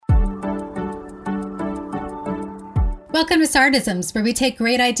Welcome to Sardisms, where we take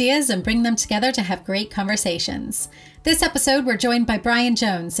great ideas and bring them together to have great conversations. This episode, we're joined by Brian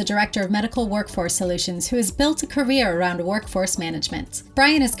Jones, the Director of Medical Workforce Solutions, who has built a career around workforce management.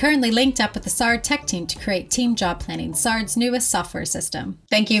 Brian is currently linked up with the SARD tech team to create Team Job Planning, SARD's newest software system.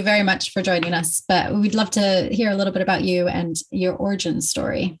 Thank you very much for joining us, but we'd love to hear a little bit about you and your origin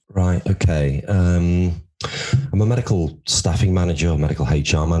story. Right, okay. I'm a medical staffing manager, or medical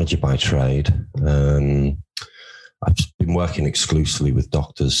HR manager by trade. I've been working exclusively with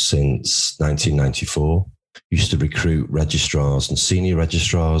doctors since 1994. Used to recruit registrars and senior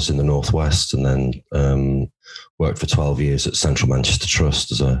registrars in the Northwest, and then worked for 12 years at Central Manchester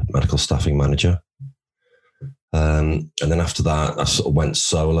Trust as a medical staffing manager. And then after that, I sort of went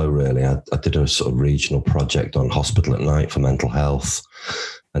solo, really. I did a sort of regional project on hospital at night for mental health,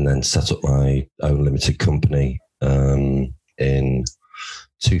 and then set up my own limited company in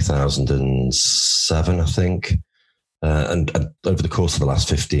 2007, I think. And over the course of the last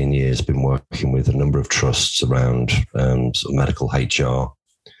 15 years, been working with a number of trusts around sort of medical HR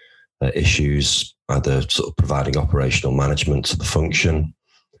issues, either sort of providing operational management to the function,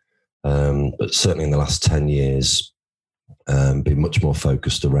 but certainly in the last 10 years, been much more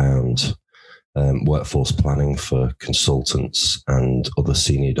focused around workforce planning for consultants and other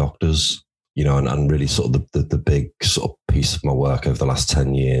senior doctors, you know, and really sort of the big sort of piece of my work over the last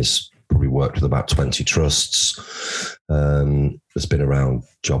 10 years. Probably worked with about 20 trusts. It's been around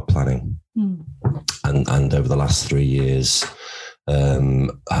job planning. And over the last 3 years, I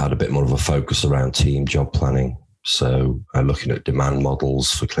had a bit more of a focus around team job planning. So looking at demand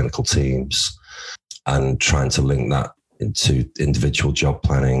models for clinical teams and trying to link that into individual job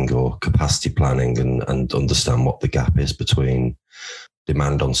planning or capacity planning and understand what the gap is between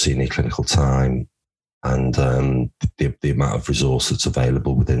demand on senior clinical time and the amount of resource that's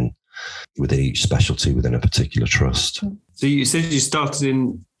available within each specialty within a particular trust. So you said you started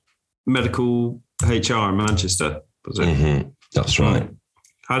in medical HR in Manchester, was it? Mm-hmm. That's right.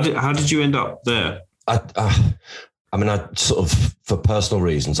 How did you end up there? I mean, I sort of, for personal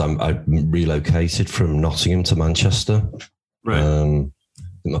reasons, I relocated from Nottingham to Manchester. Right.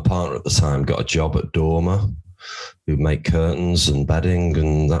 My partner at the time got a job at Dormer, who make curtains and bedding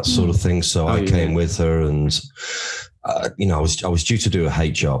and that sort of thing. So I came with her, and you know, I was due to do a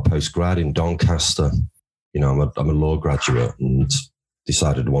HR postgrad in Doncaster. You know, I'm a law graduate and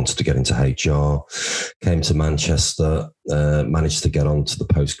decided I wanted to get into HR. Came to Manchester, managed to get onto the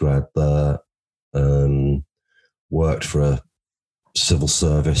postgrad there. Worked for a civil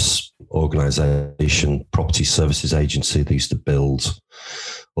service organisation, property services agency. They used to build,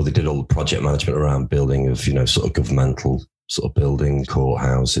 or they did all the project management around building of, you know, sort of governmental sort of building,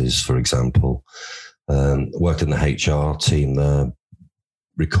 courthouses, for example. Worked in the HR team there,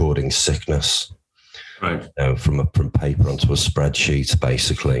 recording sickness, right? You know, from paper onto a spreadsheet,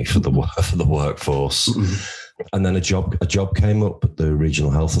 basically for the workforce. Mm-hmm. And then a job came up at the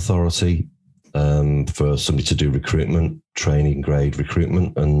Regional Health Authority for somebody to do recruitment, training grade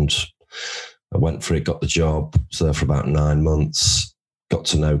recruitment, and I went for it. Got the job. Was there for about 9 months. Got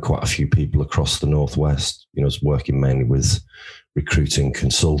to know quite a few people across the Northwest. You know, I was working mainly with recruiting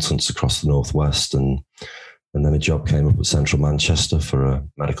consultants across the Northwest, and then a job came up at Central Manchester for a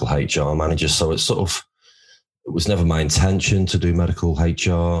medical HR manager. So it was never my intention to do medical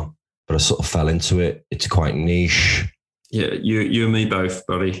HR, but I sort of fell into it. It's quite niche. Yeah, you and me both,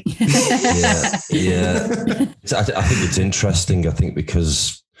 buddy. Yeah. I think it's interesting. I think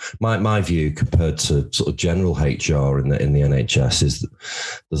because my view compared to sort of general HR in the NHS is that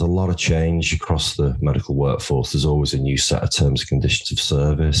there's a lot of change across the medical workforce. There's always a new set of terms and conditions of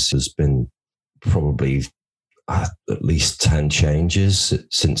service. There's been probably at least 10 changes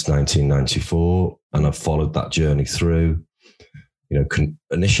since 1994, and I've followed that journey through. You know,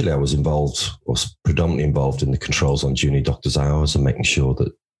 initially I was predominantly involved in the controls on junior doctors' hours and making sure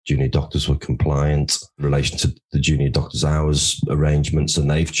that junior doctors were compliant in relation to the junior doctors' hours arrangements, and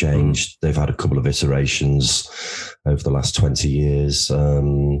they've changed. They've had a couple of iterations over the last 20 years.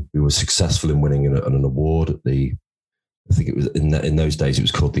 We were successful in winning an award at I think it was in those days, it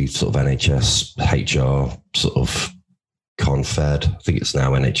was called the sort of NHS HR sort of Confed. I think it's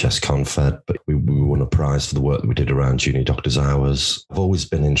now NHS Confed, but we won a prize for the work that we did around junior doctors' hours. I've always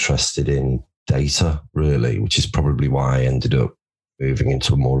been interested in data, really, which is probably why I ended up moving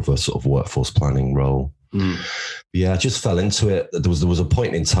into more of a sort of workforce planning role. Yeah, I just fell into it. There was a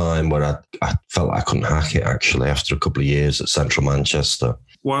point in time where I felt like I couldn't hack it, actually, after a couple of years at Central Manchester.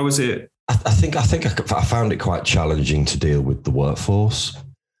 Why was it? I think I found it quite challenging to deal with the workforce.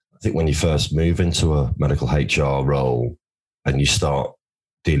 I think when you first move into a medical HR role and you start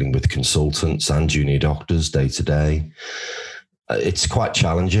dealing with consultants and junior doctors day to day. It's quite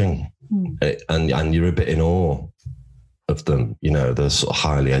challenging, and you're a bit in awe of them. You know, they're sort of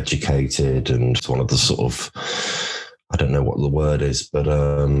highly educated, and it's one of the sort of, I don't know what the word is, but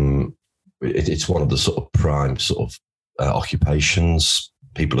it's one of the sort of prime sort of occupations.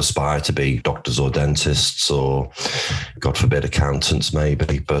 People aspire to be doctors or dentists, or God forbid accountants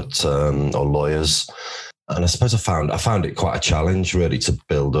maybe, but or lawyers. And I suppose I found it quite a challenge really to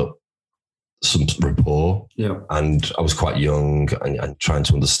build up some rapport. Yeah. And I was quite young and trying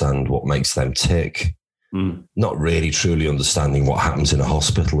to understand what makes them tick. Not really truly understanding what happens in a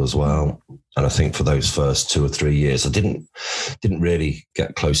hospital as well. And I think for those first 2 or 3 years, I didn't really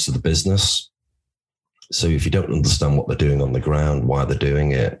get close to the business. So if you don't understand what they're doing on the ground, why they're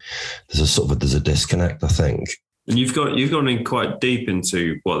doing it, there's a disconnect, I think. And you've gone in quite deep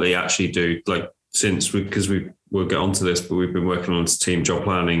into what they actually do, like because we'll get onto this, but we've been working on this team job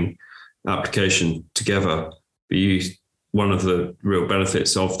planning application together. But one of the real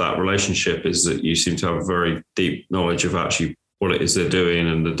benefits of that relationship is that you seem to have a very deep knowledge of actually what it is they're doing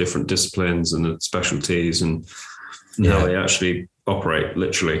and the different disciplines and the specialties and how they actually operate,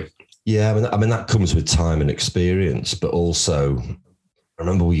 literally. Yeah, I mean that comes with time and experience, but also I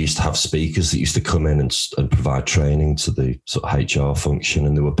remember we used to have speakers that used to come in and provide training to the sort of HR function,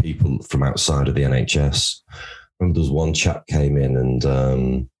 and there were people from outside of the NHS. I remember there was one chap came in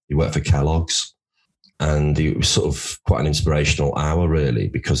and he worked for Kellogg's, and it was sort of quite an inspirational hour really,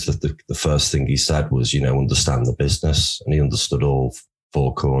 because the first thing he said was, understand the business, and he understood all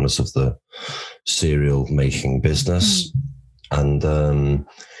 4 corners of the cereal making business. And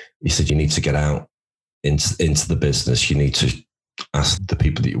he said, you need to get out into the business. You need to ask the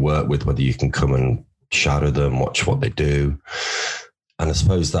people that you work with whether you can come and shadow them, watch what they do. And I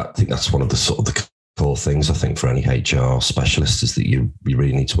suppose I think that's one of the sort of the core things, I think, for any HR specialist, is that you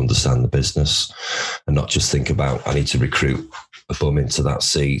really need to understand the business and not just think about, I need to recruit a bum into that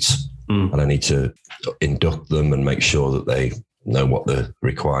seat and I need to induct them and make sure that they know what they're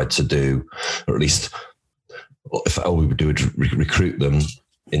required to do, or at least if all we would do is recruit them,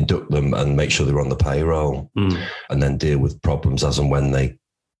 induct them and make sure they're on the payroll and then deal with problems as and when they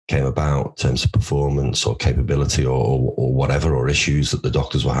came about in terms of performance or capability or whatever, or issues that the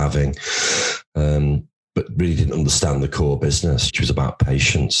doctors were having. But really didn't understand the core business, which was about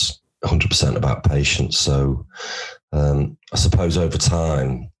patients, 100% about patients. So I suppose over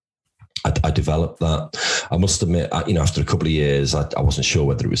time, I developed that. I must admit, after a couple of years, I wasn't sure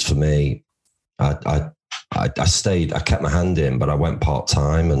whether it was for me. I kept my hand in, but I went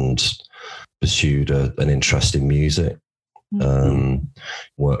part-time and pursued an interest in music.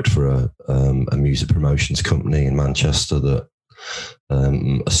 Worked for a music promotions company in Manchester that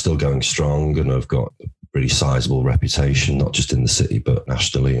are still going strong and have got a really sizable reputation, not just in the city, but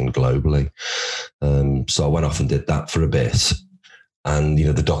nationally and globally. So I went off and did that for a bit. And,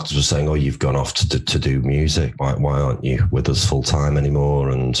 the doctors were saying, oh, you've gone off to do music. Why aren't you with us full time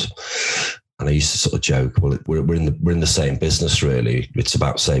anymore? And I used to sort of joke, well, we're in the same business, really. It's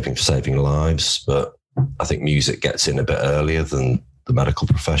about saving lives. But I think music gets in a bit earlier than the medical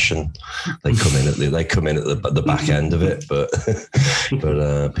profession. They come in at the back end of it. But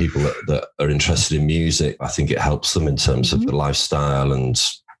people that are interested in music, I think it helps them in terms of the lifestyle and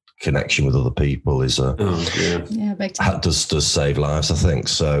connection with other people big time. Does save lives, I think.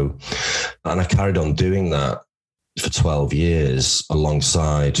 So, and I carried on doing that for 12 years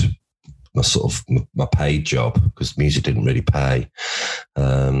alongside my paid job, because music didn't really pay.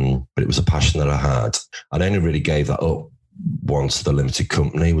 But it was a passion that I had. I only really gave that up once the limited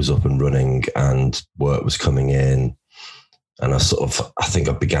company was up and running and work was coming in. And I think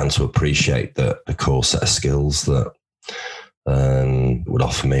I began to appreciate the core set of skills that would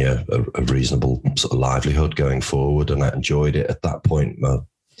offer me a reasonable sort of livelihood going forward. And I enjoyed it at that point.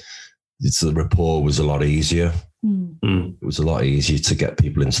 The rapport was a lot easier. It was a lot easier to get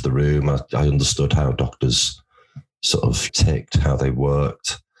people into the room. I understood how doctors sort of ticked, how they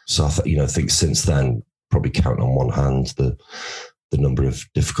worked. So I think since then, probably count on one hand the number of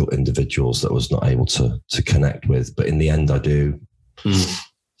difficult individuals that I was not able to connect with. But in the end, I do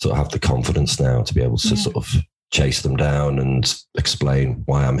sort of have the confidence now to be able to sort of chase them down and explain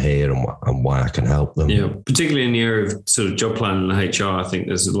why I'm here and why I can help them. Yeah, particularly in the area of sort of job planning and HR, I think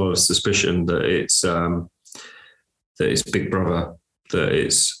there's a lot of suspicion that it's Big Brother, that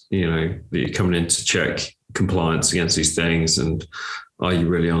it's, that you're coming in to check compliance against these things, and are you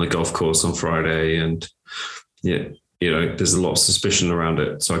really on a golf course on Friday? And there's a lot of suspicion around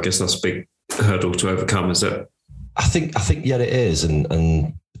it. So I guess that's a big hurdle to overcome, is it? I think it is,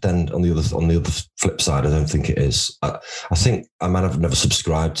 and then on the other flip side, I don't think it is. I think I might have never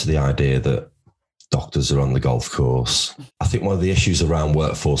subscribed to the idea that doctors are on the golf course. I think one of the issues around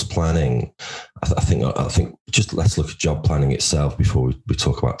workforce planning, I think just let's look at job planning itself before we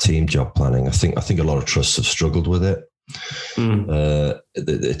talk about team job planning. I think a lot of trusts have struggled with it.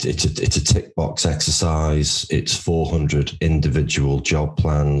 It's a tick box exercise. It's 400 individual job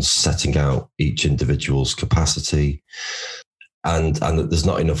plans setting out each individual's capacity, and there's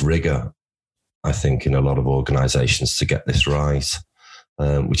not enough rigor, I think, in a lot of organisations to get this right.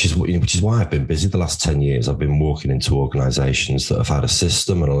 Which is why I've been busy the last 10 years. I've been walking into organisations that have had a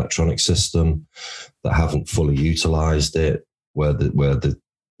system, an electronic system, that haven't fully utilised it, where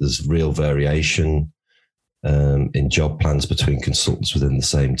there's real variation in job plans between consultants within the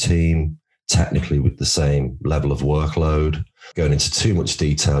same team, technically with the same level of workload. Going into too much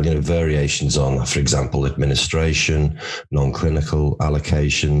detail, variations on, for example, administration, non-clinical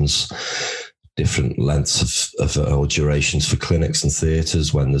allocations, different lengths of or durations for clinics and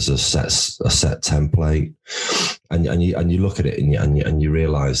theatres when there's a set template, and you look at it and you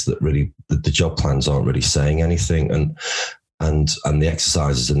realise that really the job plans aren't really saying anything, and the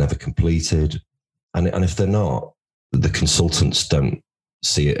exercises are never completed, and if they're not, the consultants don't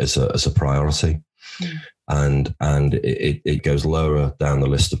see it as a priority, and it goes lower down the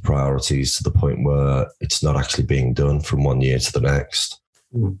list of priorities to the point where it's not actually being done from one year to the next.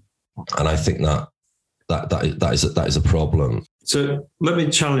 And I think that is a problem. So let me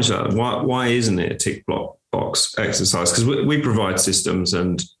challenge that. Why isn't it a tick box exercise? Because we provide systems,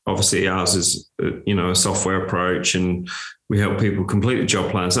 and obviously ours is a software approach, and we help people complete the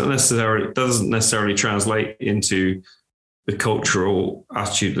job plans. That doesn't necessarily translate into the cultural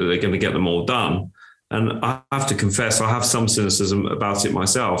attitude that they're going to get them all done. And I have to confess, I have some cynicism about it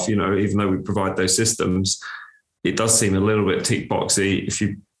myself. Even though we provide those systems, it does seem a little bit tick boxy. If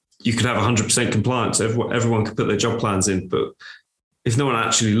you could have 100% compliance. Everyone could put their job plans in, but if no one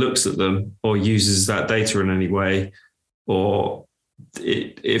actually looks at them or uses that data in any way, or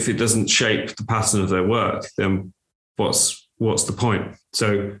if it doesn't shape the pattern of their work, then what's the point?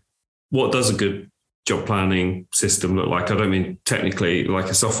 So what does a good job planning system look like? I don't mean technically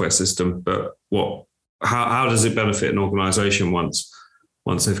like a software system, but how does it benefit an organization once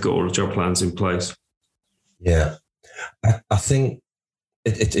they've got all the job plans in place? Yeah, I think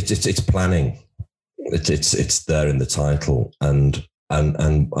it's planning. It's there in the title, and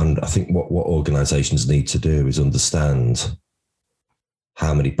I think what organisations need to do is understand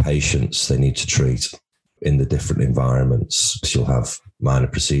how many patients they need to treat in the different environments. You'll have minor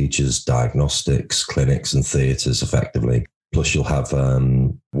procedures, diagnostics, clinics, and theatres, effectively. Plus, you'll have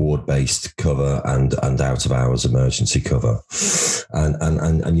ward-based cover and out-of-hours emergency cover,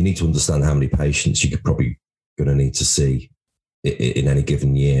 and you need to understand how many patients you're probably going to need to see in any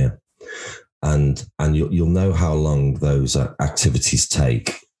given year, and you'll know how long those activities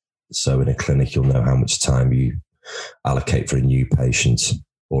take. So in a clinic, you'll know how much time you allocate for a new patient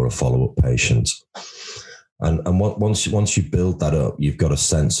or a follow-up patient, and once you build that up, you've got a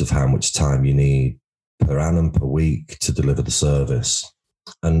sense of how much time you need per annum, per week, to deliver the service.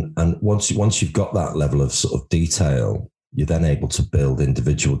 And once you've got that level of sort of detail, you're then able to build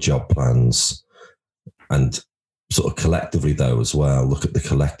individual job plans, and sort of collectively, though, as well, look at the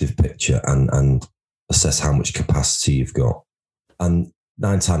collective picture and assess how much capacity you've got. And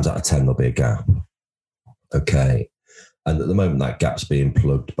 9 times out of 10, there'll be a gap. Okay. And at the moment, that gap's being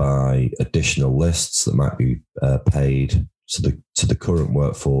plugged by additional lists that might be paid to the current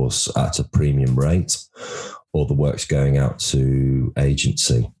workforce at a premium rate, or the work's going out to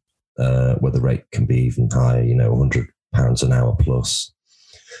agency, where the rate can be even higher, £100 an hour plus.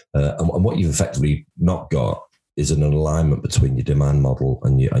 And what you've effectively not got is an alignment between your demand model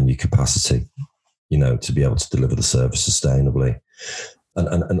and your capacity, to be able to deliver the service sustainably.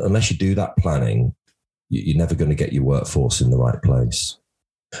 And unless you do that planning, you're never going to get your workforce in the right place.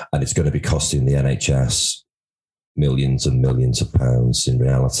 And it's going to be costing the NHS millions and millions of pounds in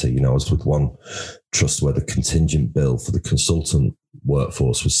reality. I was with one trust where the contingent bill for the consultant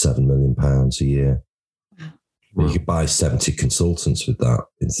workforce was £7 million a year. Wow. You could buy 70 consultants with that,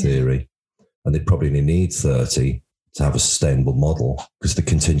 in theory. And they probably only need 30 to have a sustainable model, because the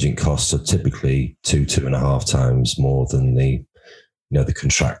contingent costs are typically 2.5 times more than the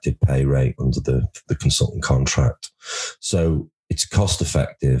contracted pay rate under the consultant contract. So it's cost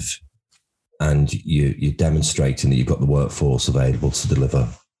effective, and you're demonstrating that you've got the workforce available to deliver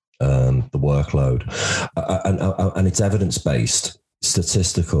the workload, and it's evidence-based,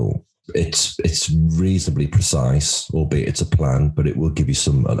 statistical. It's reasonably precise, albeit it's a plan, but it will give you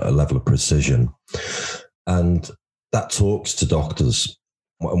a level of precision. And that talks to doctors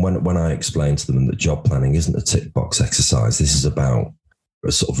When I explain to them that job planning isn't a tick box exercise, this is about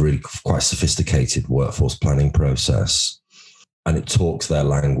a sort of really quite sophisticated workforce planning process, and it talks their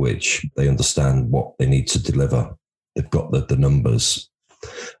language. They understand what they need to deliver. They've got the numbers,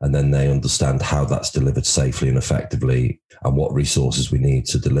 and then they understand how that's delivered safely and effectively, and what resources we need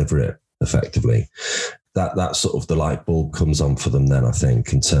to deliver it effectively. That sort of the light bulb comes on for them then, I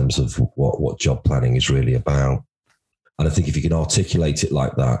think, in terms of what job planning is really about. And I think if you can articulate it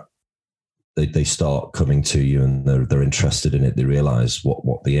like that, they start coming to you, and they're interested in it. They realise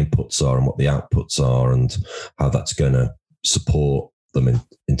what the inputs are and what the outputs are, and how that's going to support them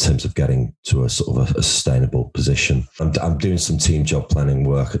in terms of getting to a sort of a sustainable position. I'm doing some team job planning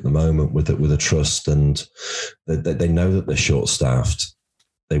work at the moment with a trust, and they know that they're short-staffed.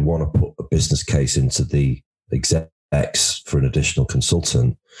 They want to put a business case into the execs for an additional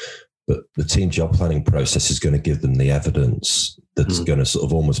consultant, but the team job planning process is going to give them the evidence that's going to sort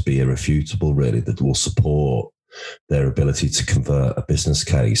of almost be irrefutable, really, that will support their ability to convert a business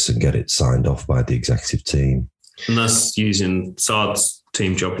case and get it signed off by the executive team. And that's using SARD's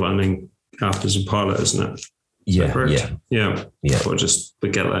team job planning app as a pilot, isn't it? Yeah. Or just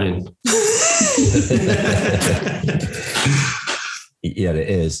forget that in. Yeah, it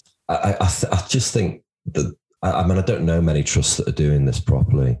is. I just think that, I don't know many trusts that are doing this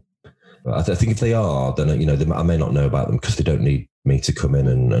properly. I think if they are, then, I may not know about them because they don't need me to come in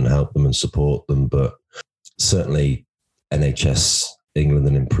and help them and support them. But certainly NHS England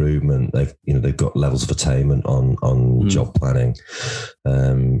and Improvement, they've got levels of attainment on job planning,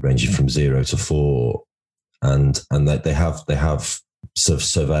 ranging from 0 to 4, and they have sort of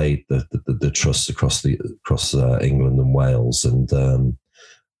surveyed the trusts across England and Wales, and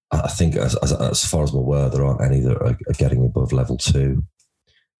I think as far as I'm aware, there aren't any that are getting above level 2.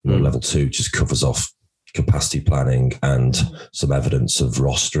 Level 2 just covers off capacity planning and some evidence of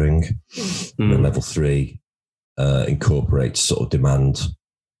rostering. Level 3 incorporates sort of demand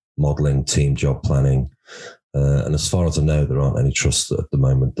modelling, team job planning, and as far as I know, there aren't any trusts that at the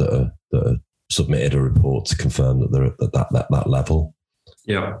moment that are submitted a report to confirm that they're at that level.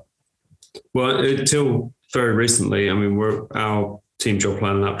 Yeah. Well, until very recently, our team job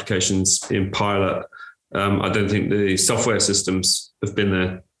planning applications in pilot. I don't think the software systems have been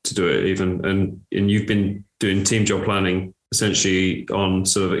there to do it even. And you've been doing team job planning essentially on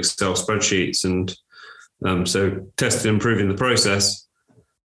sort of Excel spreadsheets, and so testing and improving the process.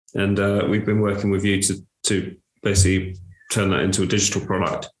 And we've been working with you to basically turn that into a digital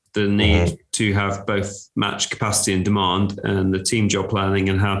product. The need to have both match capacity and demand, and the team job planning,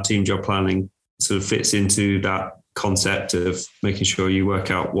 and how team job planning sort of fits into that concept of making sure you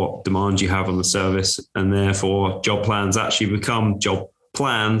work out what demand you have on the service, and therefore job plans actually become job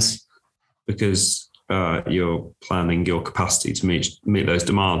plans because you're planning your capacity to meet those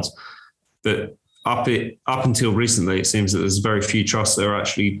demands. But up until recently, it seems that there's very few trusts that are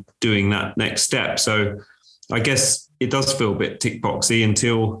actually doing that next step. So I guess it does feel a bit tick boxy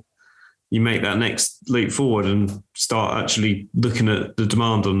until you make that next leap forward and start actually looking at the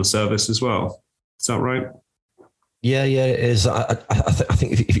demand on the service as well. Is that right? Yeah, it is. I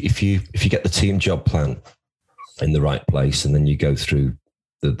think if you get the team job plan in the right place, and then you go through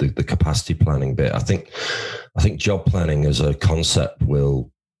the capacity planning bit, I think job planning as a concept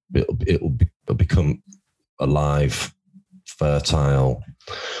will become a live, fertile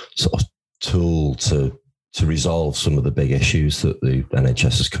sort of tool to resolve some of the big issues that the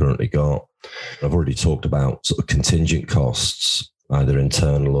NHS has currently got. I've already talked about sort of contingent costs, either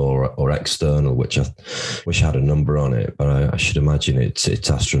internal or external, which I wish I had a number on it, but I should imagine it's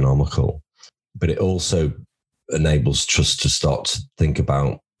astronomical. But it also enables trusts to start to think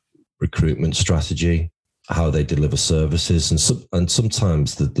about recruitment strategy, how they deliver services, and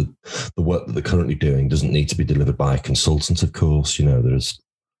sometimes the work that they're currently doing doesn't need to be delivered by a consultant. Of course, there's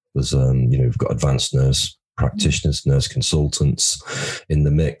we've got advanced nurse practitioners, nurse consultants in the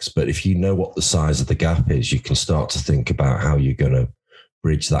mix. But if you know what the size of the gap is, you can start to think about how you're going to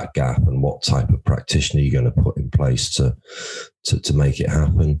bridge that gap and what type of practitioner you're going to put in place to make it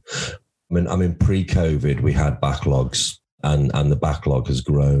happen. I mean, pre-COVID, we had backlogs, and the backlog has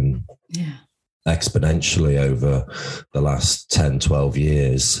grown exponentially over the last 10, 12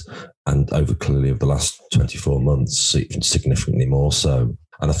 years, and over the last 24 months, even significantly more so.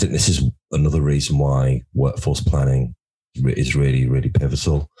 And I think this is another reason why workforce planning is really, really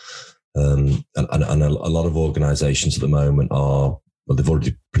pivotal. And a lot of organisations at the moment they've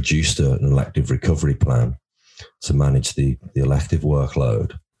already produced an elective recovery plan to manage the elective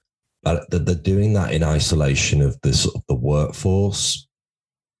workload. But they're doing that in isolation of the workforce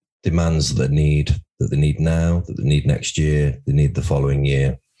demands that need that they need now, that they need next year, they need the following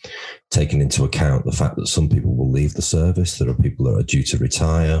year, taking into account the fact that some people will leave the service, there are people that are due to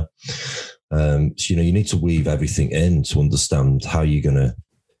retire. So, you need to weave everything in to understand how you're going to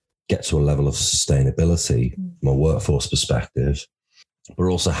get to a level of sustainability from a workforce perspective, but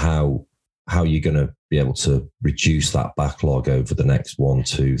also how you're going to be able to reduce that backlog over the next 1,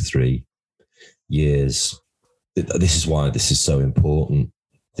 2, 3 years. This is why this is so important.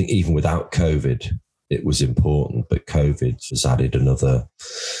 I think even without COVID, it was important, but COVID has added another,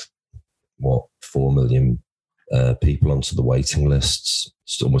 4 million people onto the waiting lists.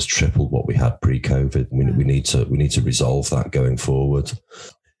 It's almost tripled what we had pre-COVID. We need to resolve that going forward.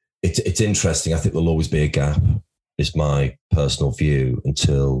 It's interesting. I think there'll always be a gap, is my personal view,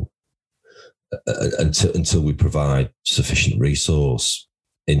 until we provide sufficient resource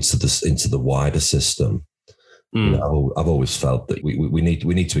into the wider system. I've always felt that we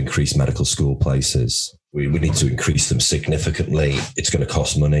need to increase medical school places. We need to increase them significantly. It's going to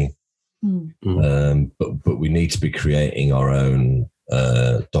cost money, but we need to be creating our own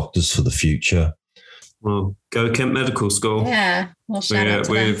doctors for the future. Well, go Kent Medical School. Yeah, we'll shout out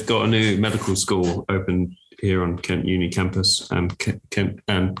to we've got a new medical school open here on Kent Uni campus, and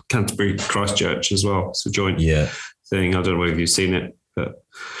Canterbury Christchurch as well. It's a joint thing. I don't know if you've seen it, but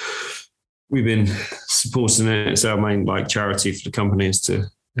we've been supporting it. It's our main charity for the company, is to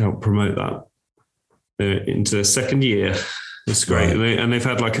help promote that into the second year. It's great. Right. And they've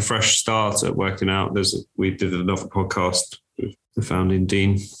had a fresh start at working out. We did another podcast with the founding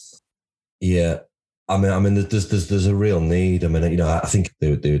dean. Yeah. I mean, there's a real need. I mean, I think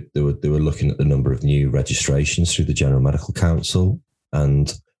they were looking at the number of new registrations through the General Medical Council,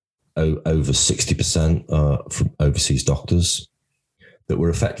 and over 60% are from overseas doctors that we're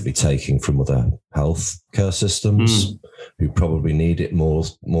effectively taking from other health care systems who probably need it more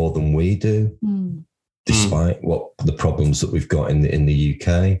than we do, despite what the problems that we've got in the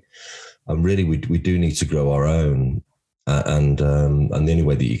UK. And really, we do need to grow our own, and the only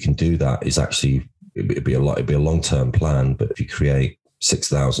way that you can do that is actually it'd be a long-term plan. But if you create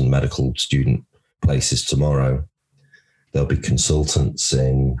 6,000 medical student places tomorrow, there'll be consultants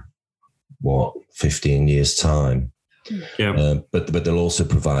in 15 years' time. Yeah. But they'll also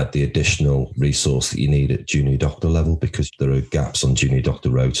provide the additional resource that you need at junior doctor level, because there are gaps on junior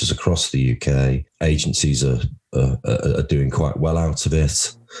doctor rotas across the UK. Agencies are doing quite well out of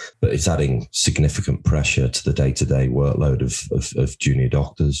it, but it's adding significant pressure to the day-to-day workload of junior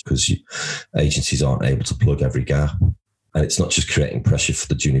doctors, because agencies aren't able to plug every gap. And it's not just creating pressure for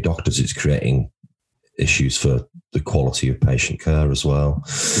the junior doctors, it's creating issues for the quality of patient care as well.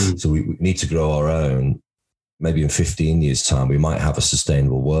 So we need to grow our own. Maybe in 15 years' time, we might have a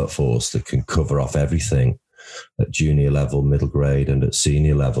sustainable workforce that can cover off everything at junior level, middle grade, and at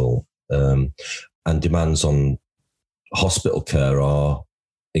senior level. And demands on hospital care are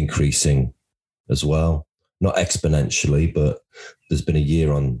increasing as well. Not exponentially, but there's been a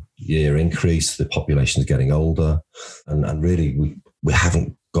year-on-year increase. The population is getting older. And really, we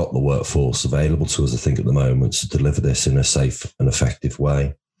haven't got the workforce available to us, I think, at the moment to deliver this in a safe and effective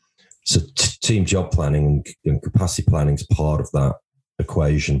way. So team job planning and capacity planning is part of that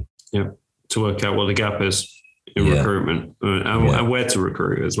equation. Yeah, to work out what the gap is in recruitment and where to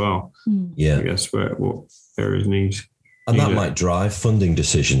recruit as well. Yeah, I guess what areas need. And that might drive funding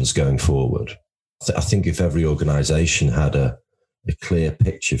decisions going forward. I think if every organisation had a clear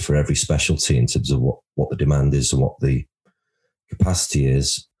picture for every specialty in terms of what the demand is and what the capacity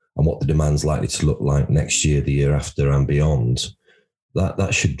is and what the demand's likely to look like next year, the year after and beyond,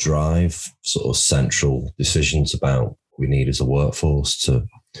 that should drive sort of central decisions about what we need as a workforce to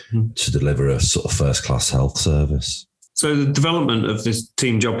deliver a sort of first-class health service. So the development of this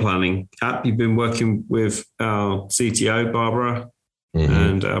team job planning app, you've been working with our CTO, Barbara,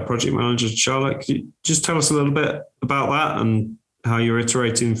 and our project manager, Charlotte. Could you just tell us a little bit about that and how you're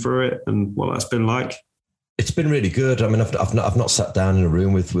iterating through it and what that's been like? It's been really good. I mean, I've not sat down in a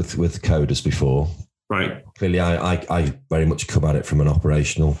room with coders before. Right. Clearly, I very much come at it from an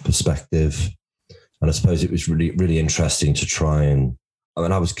operational perspective. And I suppose it was really, really interesting to try and,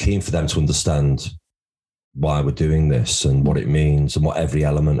 I was keen for them to understand why we're doing this and what it means and what every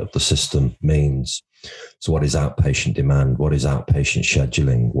element of the system means. So what is outpatient demand? What is outpatient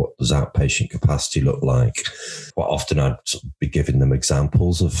scheduling? What does outpatient capacity look like? Quite often I'd be giving them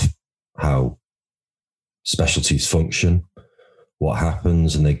examples of how specialties function, what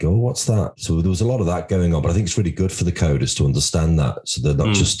happens, and they go, what's that? So there was a lot of that going on, but I think it's really good for the coders to understand that. So they're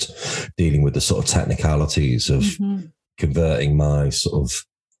not just dealing with the sort of technicalities of converting my sort of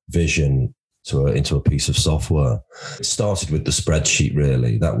vision into a piece of software. It started with the spreadsheet,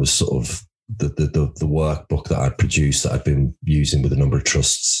 really. That was sort of the workbook that I'd produced that I'd been using with a number of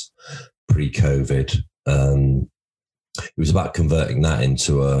trusts pre-COVID. It was about converting that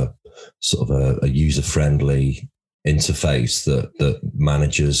into a sort of a user-friendly interface that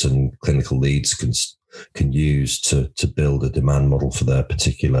managers and clinical leads can use to build a demand model for their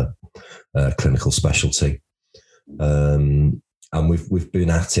particular clinical specialty. And we've been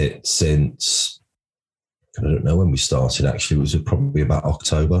at it since, I don't know when we started. Actually, it was probably about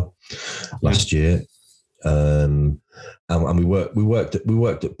October last year. And we worked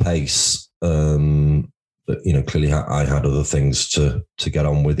at pace. But clearly I had other things to get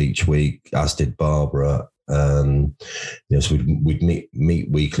on with each week, as did Barbara. So we'd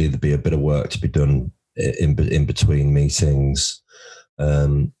meet weekly. There'd be a bit of work to be done in between meetings.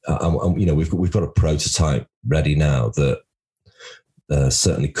 We've got a prototype ready now that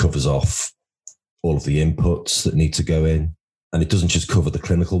certainly covers off all of the inputs that need to go in, and it doesn't just cover the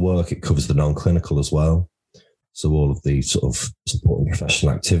clinical work; it covers the non-clinical as well. So all of the sort of supporting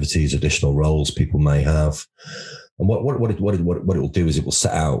professional activities, additional roles people may have, and what it will do is it will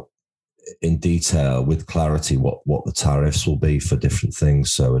set out in detail with clarity what the tariffs will be for different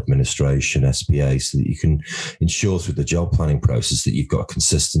things. So administration, SPA, so that you can ensure through the job planning process that you've got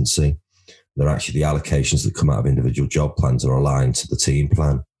consistency. They're actually the allocations that come out of individual job plans are aligned to the team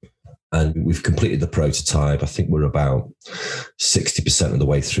plan. And we've completed the prototype. I think we're about 60% of the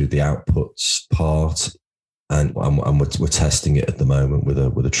way through the outputs part. And we're testing it at the moment with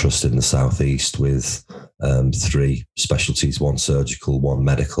a trust in the southeast with 3 specialties: 1 surgical, 1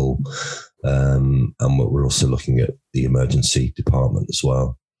 medical, and we're also looking at the emergency department as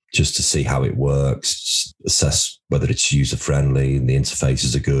well, just to see how it works, assess whether it's user friendly and the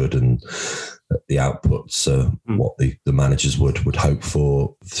interfaces are good and the outputs are what the managers would hope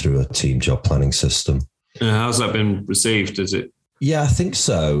for through a team job planning system. How's that been received? Is it? Yeah, I think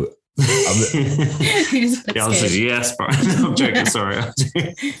so. The answer is yes, but I'm joking. Sorry.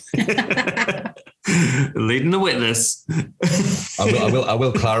 Leading the witness. I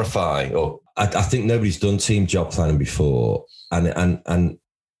will clarify. I think nobody's done team job planning before, and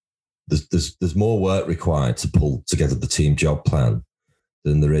there's more work required to pull together the team job plan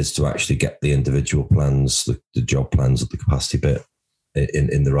than there is to actually get the individual plans, the job plans of the capacity bit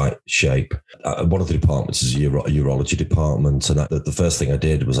in the right shape. One of the departments is a urology department, and the first thing I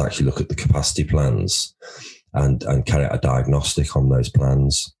did was actually look at the capacity plans and carry out a diagnostic on those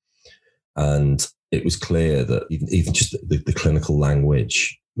plans. And it was clear that even just the clinical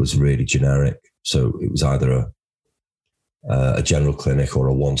language was really generic. So it was either a general clinic or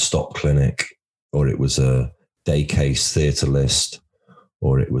a one-stop clinic, or it was a day case theatre list,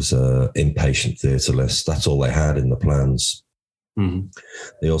 or it was a inpatient theatre list. That's all they had in the plans. Mm-hmm.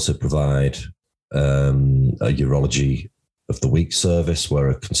 They also provide a urology of the week service where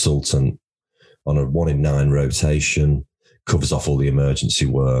a consultant on a 1 in 9 rotation covers off all the emergency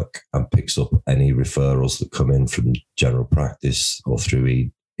work and picks up any referrals that come in from general practice or through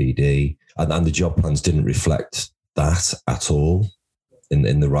ED. And the job plans didn't reflect that at all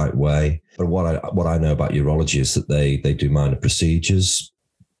in the right way. But what I know about urology is that they do minor procedures.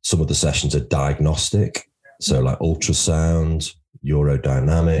 Some of the sessions are diagnostic, so like ultrasound,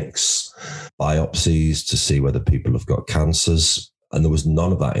 urodynamics, biopsies to see whether people have got cancers. And there was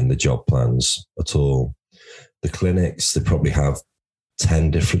none of that in the job plans at all. The clinics, they probably have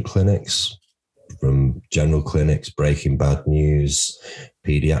 10 different clinics, from general clinics, breaking bad news,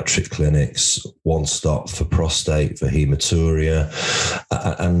 pediatric clinics, one stop for prostate, for hematuria.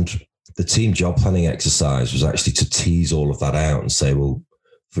 And the team job planning exercise was actually to tease all of that out and say, well,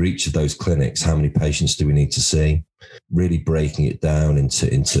 for each of those clinics, how many patients do we need to see? Really breaking it down into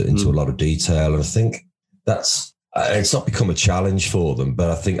a lot of detail. And I think that's, it's not become a challenge for them, but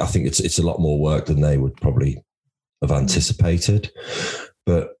I think it's a lot more work than they would probably have anticipated.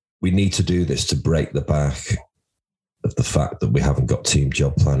 But we need to do this to break the back of the fact that we haven't got team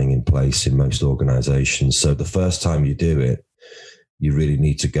job planning in place in most organizations. So the first time you do it, you really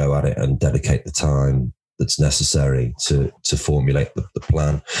need to go at it and dedicate the time that's necessary to formulate the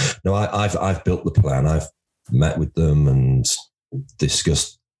plan. Now, I've built the plan. I've met with them and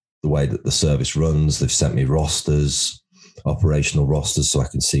discussed the way that the service runs. They've sent me rosters, operational rosters, so I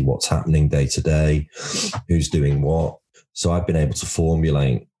can see what's happening day to day, who's doing what. So I've been able to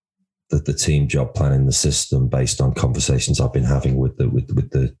formulate the team job plan in the system based on conversations I've been having with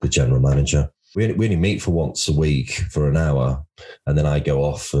the general manager. We only meet for once a week for an hour, and then I go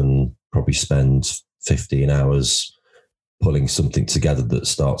off and probably spend 15 hours pulling something together that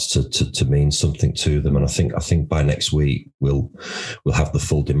starts to mean something to them. And I think by next week we'll have the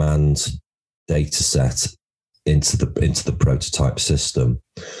full demand data set into the prototype system,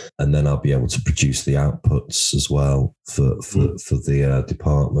 and then I'll be able to produce the outputs as well for the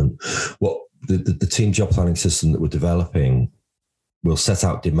department. What the team job planning system that we're developing will set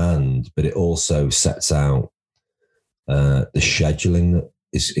out demand, but it also sets out the scheduling that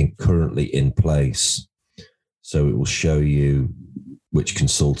is currently in place. So it will show you which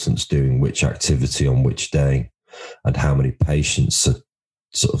consultant's doing which activity on which day, and how many patients are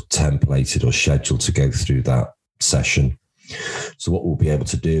sort of templated or scheduled to go through that session. So what we'll be able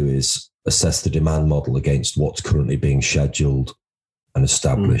to do is assess the demand model against what's currently being scheduled and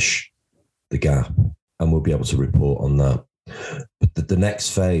establish the gap, and we'll be able to report on that. But the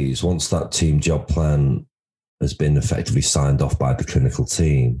next phase, once that team job plan has been effectively signed off by the clinical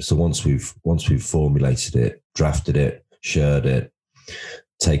team, so once we've formulated it, drafted it, shared it,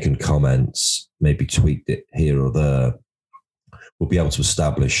 taken comments, maybe tweaked it here or there, we'll be able to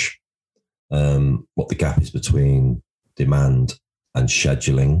establish what the gap is between demand and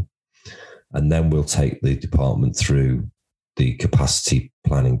scheduling. And then we'll take the department through the capacity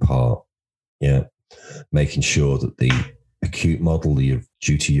planning part, making sure that the acute model, the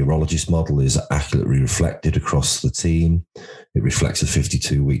duty urologist model, is accurately reflected across the team. It reflects a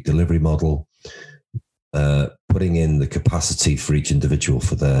 52-week delivery model, putting in the capacity for each individual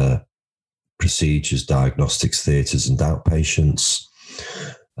for their procedures, diagnostics, theatres and outpatients.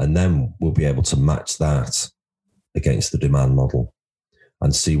 And then we'll be able to match that against the demand model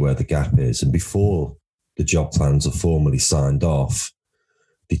and see where the gap is. And before the job plans are formally signed off,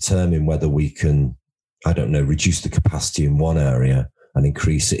 determine whether we can, reduce the capacity in one area and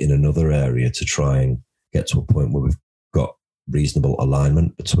increase it in another area to try and get to a point where we've got reasonable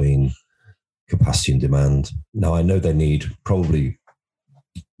alignment between capacity and demand. Now, I know they need probably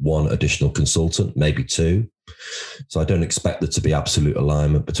one additional consultant, maybe two. So I don't expect there to be absolute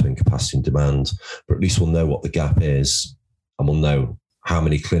alignment between capacity and demand, but at least we'll know what the gap is, and we'll know how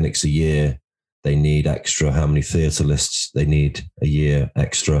many clinics a year they need extra, how many theatre lists they need a year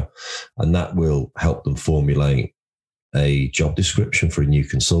extra. And that will help them formulate a job description for a new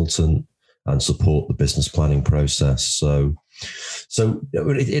consultant and support the business planning process. So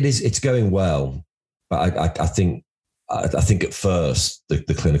it's going well, but I think at first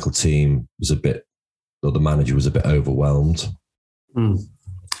the clinical team was the manager was a bit overwhelmed.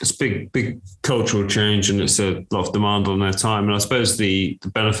 It's big cultural change, and it's a lot of demand on their time. And I suppose the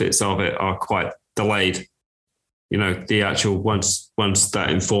benefits of it are quite delayed. The actual once that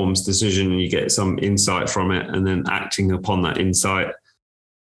informs decision and you get some insight from it, and then acting upon that insight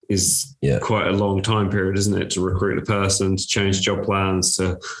is quite a long time period, isn't it? To recruit a person, to change job plans,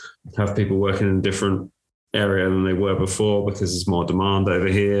 to have people working in a different area than they were before because there's more demand over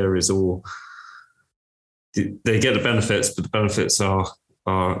here. They get the benefits, but the benefits are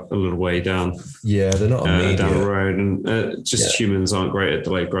a little way down. Yeah, they're not immediate. Down the road, and humans aren't great at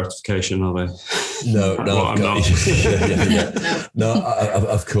delayed gratification, are they? No, I'm not. No,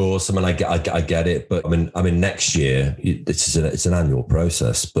 of course. I mean, I get it, but I mean, next year it's an annual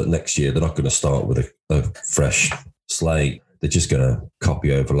process. But next year they're not going to start with a fresh slate. They're just going to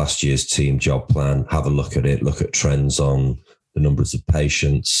copy over last year's team job plan, have a look at it, look at trends on the numbers of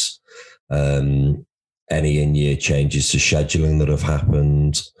patients, any in-year changes to scheduling that have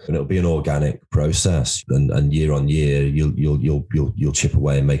happened, and it'll be an organic process. And year on year, you'll chip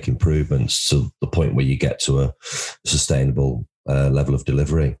away and make improvements to the point where you get to a sustainable level of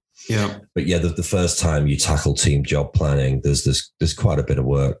delivery. Yeah. But the first time you tackle team job planning, there's quite a bit of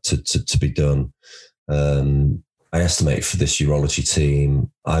work to be done. I estimate for this urology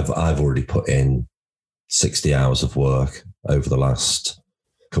team, I've already put in 60 hours of work over the last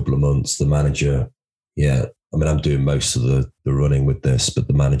couple of months. The manager, I'm doing most of the running with this, but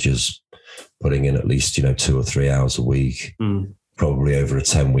the manager's putting in at least 2 or 3 hours a week, probably over a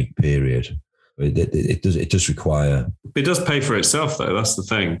 10-week period. It does require. It does pay for itself, though. That's the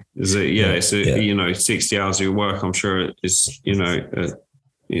thing. Is it? It's 60 hours of your work. I'm sure it's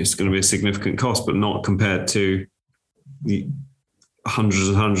it's going to be a significant cost, but not compared to the hundreds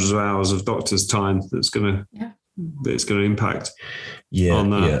and hundreds of hours of doctors' time that's going to impact. On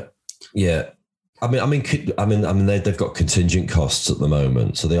that. Yeah. I mean, they've got contingent costs at the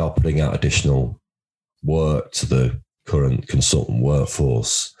moment, so they are putting out additional work to the current consultant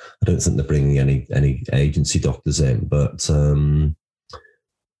workforce. I don't think they're bringing any agency doctors in, but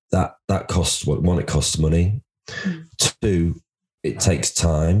that costs. One, it costs money. Two, it takes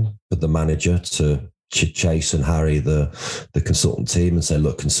time for the manager to chase and harry the consultant team and say,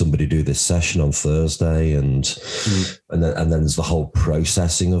 look, can somebody do this session on Thursday? And then there's the whole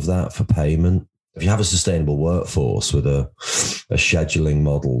processing of that for payment. If you have a sustainable workforce with a scheduling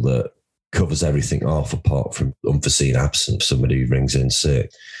model that covers everything off apart from unforeseen absence, somebody who rings in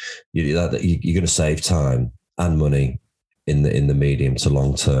sick. You're going to save time and money in the medium to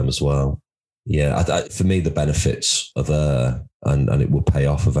long term as well. Yeah, for me, the benefits are there, and it will pay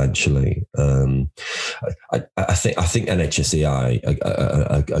off eventually. I think NHSEI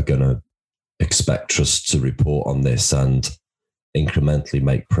are going to expect trusts to report on this and incrementally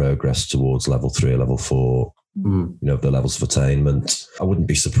make progress towards level 3 or level 4. The levels of attainment. I wouldn't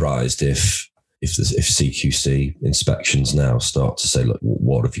be surprised if CQC inspections now start to say, look,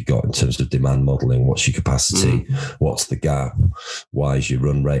 what have you got in terms of demand modelling? What's your capacity? What's the gap? Why is your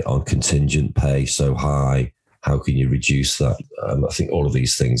run rate on contingent pay so high? How can you reduce that? I think all of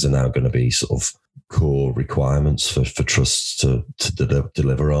these things are now going to be sort of core requirements for trusts to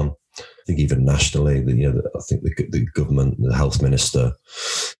deliver on. I think even nationally, I think the government, the health minister,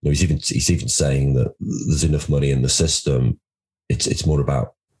 he's even saying that there's enough money in the system. It's more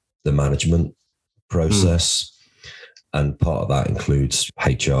about the management process, and part of that includes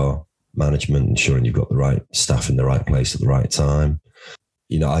HR management, ensuring you've got the right staff in the right place at the right time.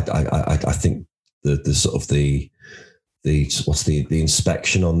 I think the sort of the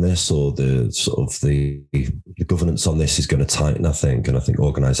inspection on this, or the sort of the governance on this is going to tighten, I think, and I think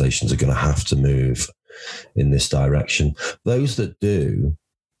organisations are going to have to move in this direction. Those that do,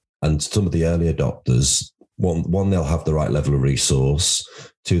 and some of the early adopters, one they'll have the right level of resource.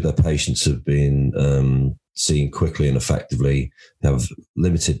 2, their patients have been seen quickly and effectively. They have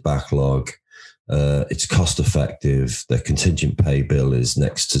limited backlog. It's cost effective. Their contingent pay bill is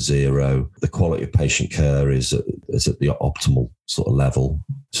next to zero. The quality of patient care is at the optimal sort of level.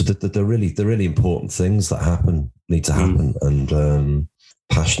 So they're really important things that need to happen. And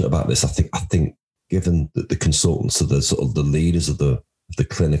passionate about this. I think given that the consultants are the sort of the leaders of the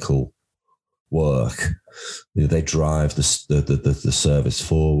clinical work, they drive the service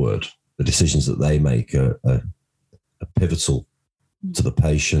forward. The decisions that they make are pivotal to the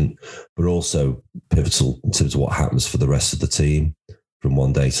patient, but also pivotal in terms of what happens for the rest of the team from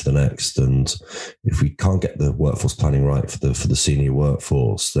one day to the next. And if we can't get the workforce planning right for the senior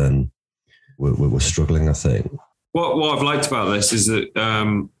workforce, then we're struggling, I think. What I've liked about this is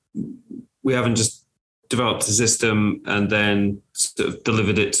that we haven't just developed a system and then sort of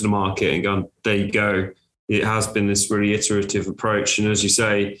delivered it to the market and gone, there you go. It has been this really iterative approach. And as you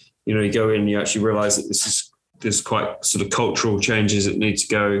say, you go in, you actually realize that there's quite sort of cultural changes that need to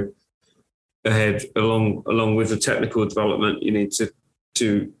go ahead along with the technical development. You need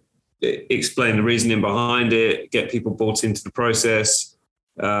to explain the reasoning behind it, get people bought into the process,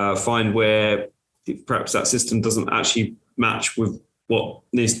 find where perhaps that system doesn't actually match with what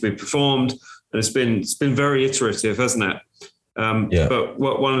needs to be performed. And it's been very iterative, hasn't it? But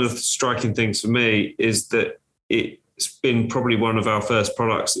one of the striking things for me is that it's been probably one of our first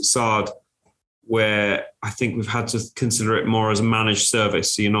products at SARD where I think we've had to consider it more as a managed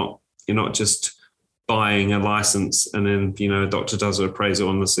service. So you're not just buying a license and then a doctor does an appraisal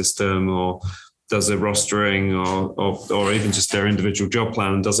on the system or does a rostering or even just their individual job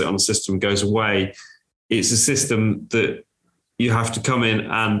plan and does it on a system, goes away. It's a system that you have to come in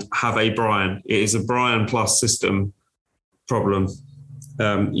and have a Brian. It is a Brian plus system problem.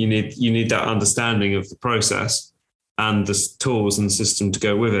 You need that understanding of the process and the tools and system to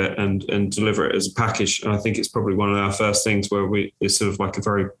go with it and deliver it as a package. And I think it's probably one of our first things where it's sort of like a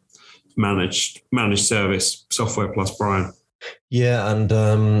very managed service, software plus Brian. Yeah, and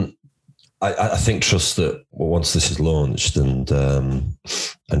I think trusts that once this is launched and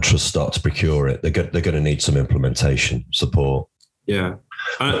trusts start to procure it, they're going to need some implementation support. Yeah,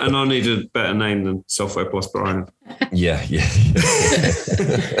 and I need a better name than Software Plus Brian. Yeah. I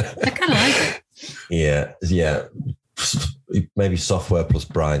kind of like it. Yeah. Maybe Software Plus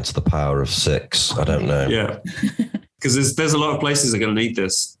Brian to the power of 6. I don't know. Yeah, because there's a lot of places that are going to need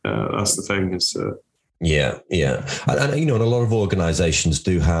this. That's the thing. Yeah, and a lot of organisations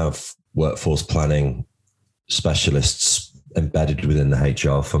do have workforce planning specialists embedded within the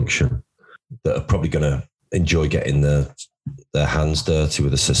HR function that are probably going to enjoy getting their hands dirty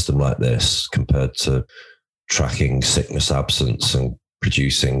with a system like this compared to tracking sickness absence and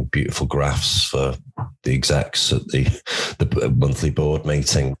producing beautiful graphs for the execs at the monthly board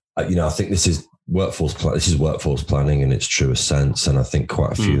meeting. I think this is workforce planning in its truest sense, and I think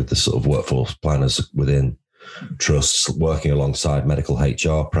quite a few of the sort of workforce planners within trusts working alongside medical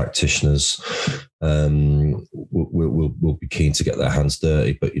HR practitioners will be keen to get their hands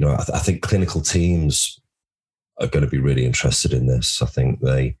dirty. But I think clinical teams are going to be really interested in this. I think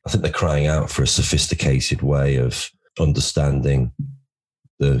they're crying out for a sophisticated way of understanding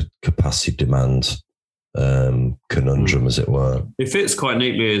the capacity demand conundrum, as it were. It fits quite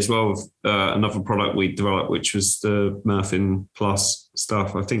neatly as well with another product we developed, which was the Murfin Plus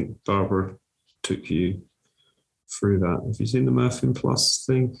stuff. I think Barbara took you through that. Have you seen the Murfin Plus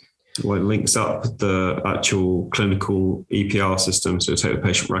thing? Well, it links up the actual clinical EPR system. So take the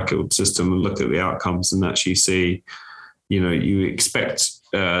patient record system and look at the outcomes and actually see, you expect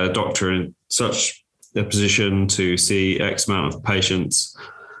a doctor in such a position to see X amount of patients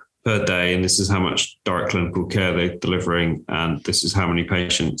per day, and this is how much direct clinical care they're delivering, and this is how many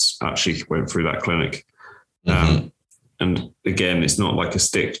patients actually went through that clinic. Mm-hmm. And again, it's not like a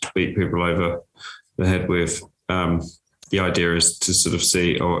stick to beat people over the head with. The idea is to sort of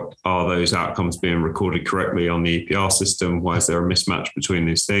see, are those outcomes being recorded correctly on the EPR system? Why is there a mismatch between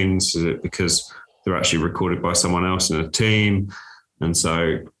these things? Is it because they're actually recorded by someone else in a team? And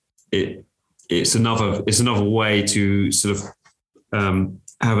so it's another way to sort of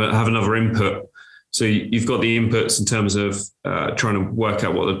have another input. So you've got the inputs in terms of trying to work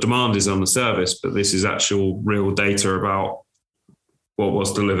out what the demand is on the service, but this is actual real data about what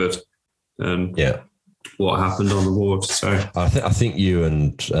was delivered and what happened on the ward. So I think you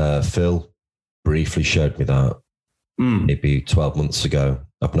and Phil briefly showed me that maybe 12 months ago.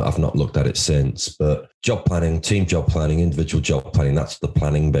 I've not looked at it since, but job planning, team job planning, individual job planning, that's the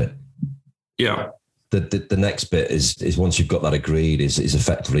planning bit. Yeah. The next bit is once you've got that agreed, is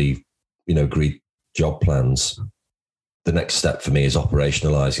effectively, agreed job plans. The next step for me is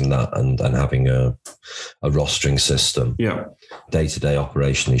operationalizing that and having a rostering system. Yeah. Day-to-day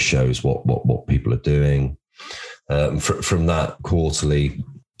operationally shows what people are doing. From that, quarterly,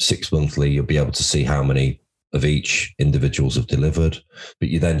 6 monthly, you'll be able to see how many of each individuals have delivered. But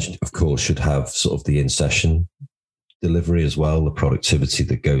you then, of course, should have sort of the in-session delivery as well, the productivity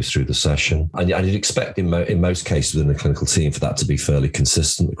that goes through the session. And you'd expect in most cases within the clinical team for that to be fairly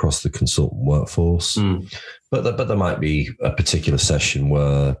consistent across the consultant workforce. But there might be a particular session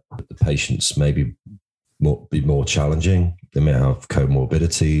where the patients may be more challenging. They may have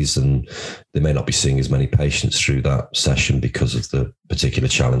comorbidities and they may not be seeing as many patients through that session because of the particular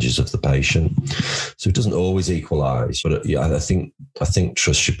challenges of the patient. So it doesn't always equalise, but I think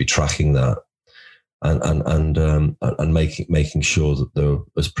trust should be tracking that and making sure that they're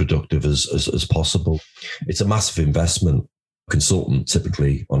as productive as possible. It's a massive investment. Consultant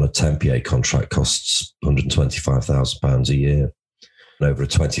typically on a 10 PA contract costs £125,000 a year. And over a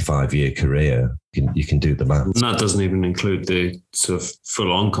 25-year career, you can do the math. And that doesn't even include the sort of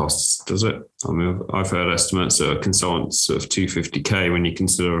full-on costs, does it? I mean, I've heard estimates that a consultant's sort of $250K when you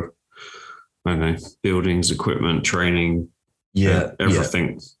consider, I don't know, buildings, equipment, training,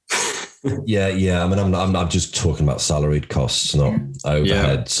 everything. Yeah. I mean, I'm just talking about salaried costs, not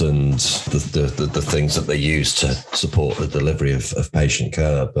overheads and the things that they use to support the delivery of patient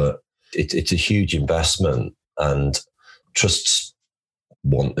care. But it's a huge investment, and trusts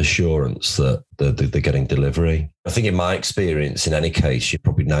want assurance that they're getting delivery. I think in my experience, in any case,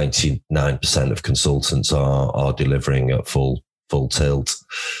 probably 99% of consultants are delivering at full tilt.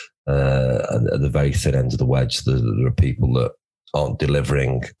 And at the very thin end of the wedge, there are people that aren't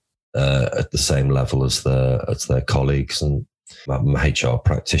delivering at the same level as their colleagues. And I'm a HR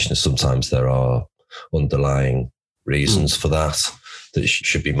practitioner. Sometimes there are underlying reasons for that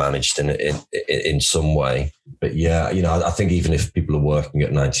should be managed in some way. But I think even if people are working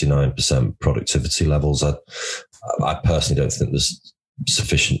at 99% productivity levels, I personally don't think there's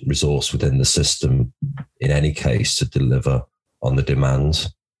sufficient resource within the system in any case to deliver on the demand,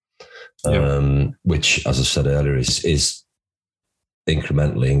 which, as I said earlier, is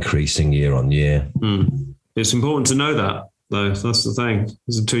incrementally increasing year on year. It's important to know that, though. That's the thing.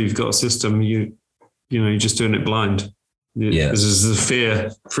 Because until you've got a system, you're just doing it blind. There's the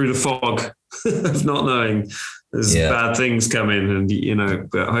fear through the fog of not knowing. There's bad things coming, and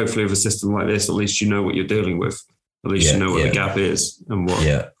but hopefully with a system like this, at least you know what you're dealing with. At least you know what the gap is and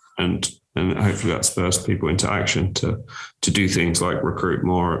what. And hopefully that spurs people into action to do things like recruit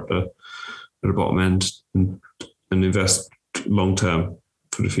more at the bottom end and invest long term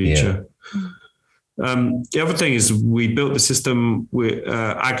for the future. The other thing is we built the system with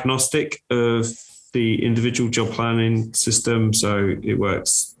agnostic of the individual job planning system, so it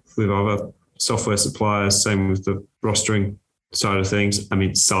works with other software suppliers. Same with the rostering side of things. I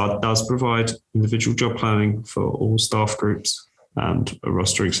mean, SARD does provide individual job planning for all staff groups and a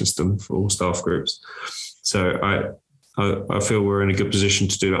rostering system for all staff groups. So I feel we're in a good position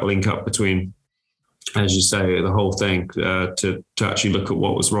to do that link up between, as you say, the whole thing to actually look at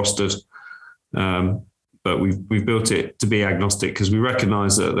what was rostered. But we've built it to be agnostic because we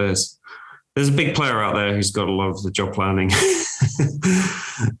recognise that there's a big player out there who's got a lot of the job planning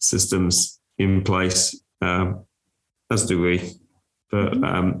systems, in place, as do we. But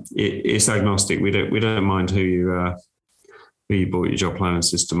it's agnostic. We don't mind who you bought your job planning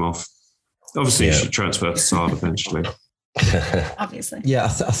system off. Obviously, you should transfer to SARD eventually. Obviously, yeah.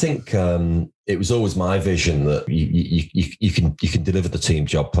 I think it was always my vision that you can deliver the team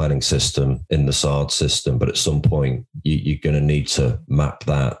job planning system in the SARD system, but at some point you're going to need to map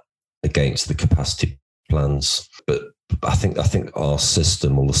that against the capacity plans. But I think our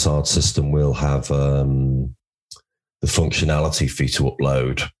system, or the SARD system, will have the functionality for you to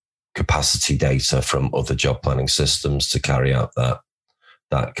upload capacity data from other job planning systems to carry out that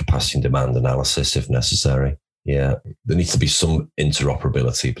capacity and demand analysis if necessary. Yeah, there needs to be some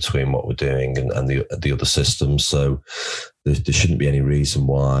interoperability between what we're doing and the other systems. So there shouldn't be any reason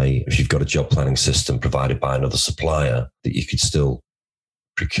why, if you've got a job planning system provided by another supplier, that you could still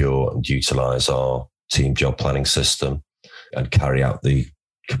procure and utilize our team job planning system and carry out the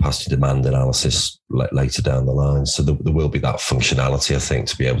capacity demand analysis later down the line. So there will be that functionality, I think,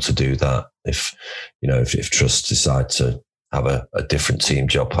 to be able to do that if trusts decide to have a different team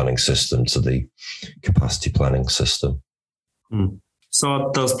job planning system to the capacity planning system. So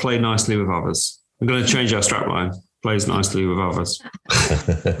it does play nicely with others. I'm going to change our strapline. Plays nicely with others.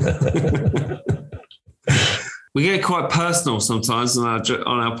 We get quite personal sometimes on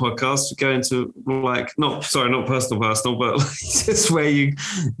our podcast. We go into not personal, but just where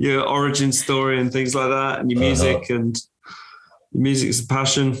your origin story and things like that, and your music and your music's a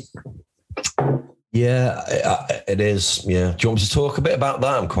passion. Yeah, it is. Yeah. Do you want me to talk a bit about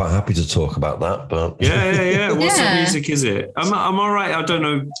that? I'm quite happy to talk about that. But yeah. What sort of music is it? I'm all right. I don't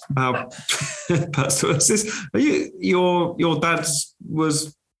know how personal this is. Are you? Your dad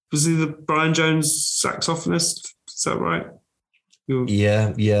was he the Brian Jones saxophonist? Is that right?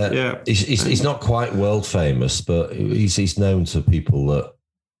 Yeah. He's not quite world famous, but he's known to people that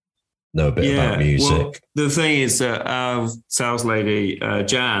know a bit about music. Well, the thing is that our sales lady,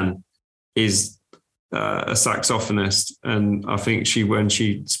 Jan, is a saxophonist, and I think when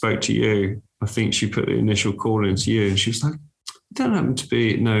she spoke to you, I think she put the initial call into you, and she was like, "I don't happen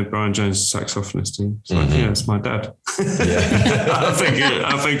to know Brian Jones, saxophonist." It's like, yeah, it's my dad. Yeah. I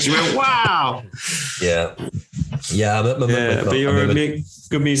think she went, "Wow." Yeah. But you're a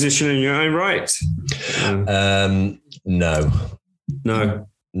good musician in your own right. No.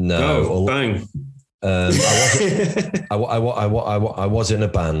 Oh, bang. I was in a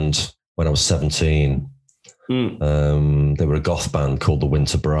band when I was 17. They were a goth band called the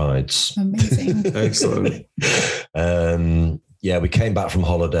Winter Brides. Amazing. Excellent. We came back from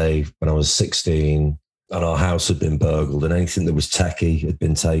holiday when I was 16, and our house had been burgled, and anything that was techie had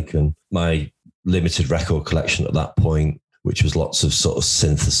been taken. My limited record collection at that point, which was lots of sort of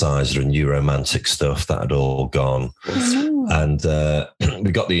synthesizer and new romantic stuff, that had all gone. And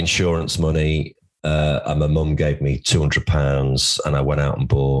we got the insurance money, and my mum gave me £200, and I went out and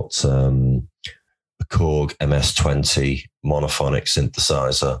bought a Korg MS-20 monophonic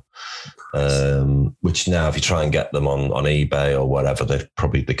synthesizer, which now, if you try and get them on eBay or whatever, they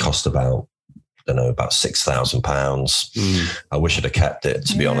cost about £6,000. I wish I'd have kept it,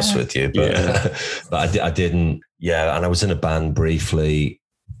 to be honest with you, but but I didn't. Yeah, and I was in a band briefly.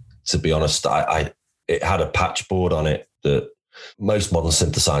 To be honest, it had a patch board on it that most modern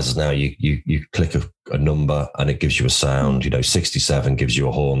synthesizers now, you click a number and it gives you a sound. 67 gives you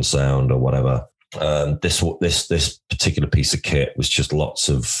a horn sound or whatever. This particular piece of kit was just lots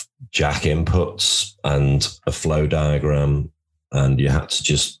of jack inputs and a flow diagram, and you had to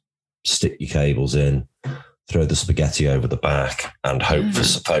just stick your cables in, throw the spaghetti over the back, and hope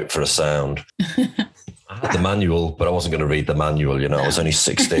for a sound. I had the manual, but I wasn't going to read the manual. I was only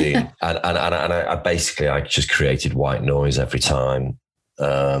 16, and I just created white noise every time,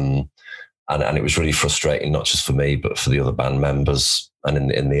 and it was really frustrating, not just for me but for the other band members.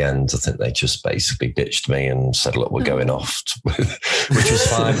 And in the end, I think they just basically ditched me and said, "Look, we're going off," which was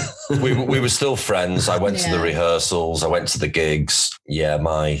fine. We were still friends. I went to the rehearsals. I went to the gigs. Yeah,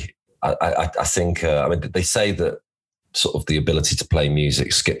 I think, they say that sort of the ability to play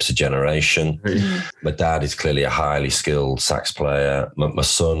music skips a generation. My dad is clearly a highly skilled sax player. My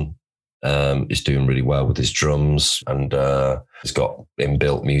son is doing really well with his drums, and he's got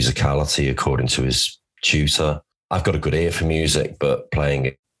inbuilt musicality according to his tutor. I've got a good ear for music, but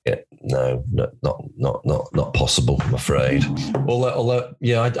playing it, no, not possible, I'm afraid. Although,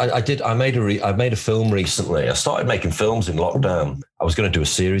 I made a film recently. I started making films in lockdown. I was going to do a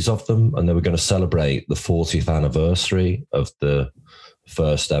series of them, and they were going to celebrate the 40th anniversary of the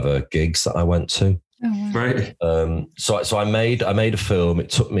first ever gigs that I went to. Oh, wow. Right. So I made a film. It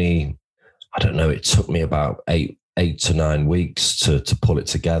took me about eight to 9 weeks to pull it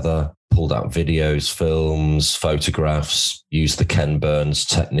together. pulled out videos, films, photographs, used the Ken Burns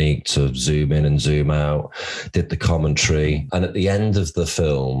technique to zoom in and zoom out, did the commentary. And at the end of the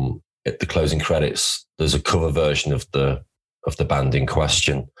film, at the closing credits, there's a cover version of the band in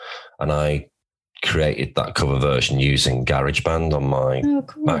question. And I created that cover version using GarageBand on my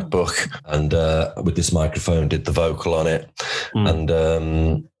MacBook, and with this microphone did the vocal on it.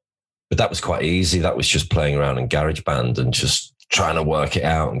 And but that was quite easy. That was just playing around in GarageBand and just trying to work it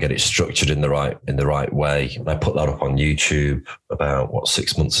out and get it structured in the right way. And I put that up on YouTube about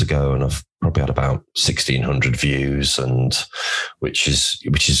 6 months ago, and I've probably had about 1,600 views, and which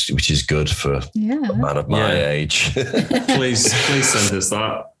is good for a man of my age. Please send us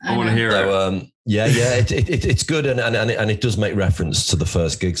that. I want to hear it. It's good, and it does make reference to the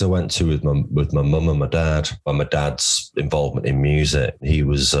first gigs I went to with my mum and my dad. And my dad's involvement in music, he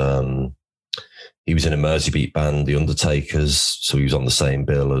was in a Merseybeat band, The Undertakers, so he was on the same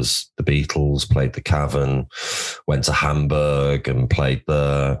bill as the Beatles, played the Cavern, went to Hamburg and played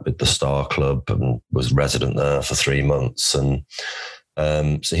there with the Star Club and was resident there for 3 months. And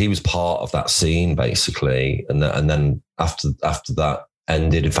so he was part of that scene, basically. And then after that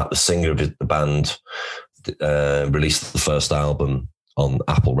ended, in fact, the singer of the band released the first album on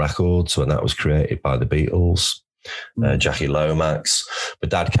Apple Records, when that was created by the Beatles, Jackie Lomax.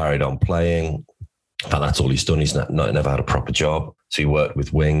 But Dad carried on playing. In fact, that's all he's done. He's never had a proper job. So he worked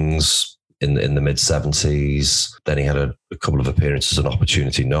with Wings in the mid-70s. Then he had a couple of appearances on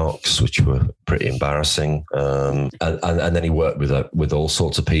Opportunity Knocks, which were pretty embarrassing. And then he worked with all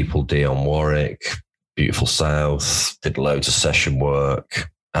sorts of people, Dionne Warwick, Beautiful South, did loads of session work.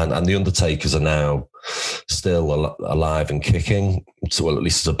 And the Undertakers are now still alive and kicking. So, well, at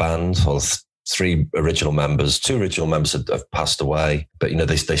least as a band. Well, 2 original members have passed away, but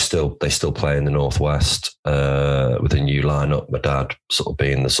they still play in the Northwest with a new lineup. My dad sort of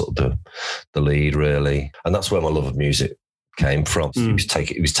being the lead, really, and that's where my love of music came from. He was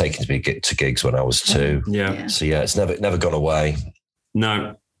taking me to gigs when I was 2. Yeah. So it's never gone away.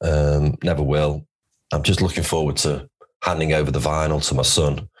 No, never will. I'm just looking forward to handing over the vinyl to my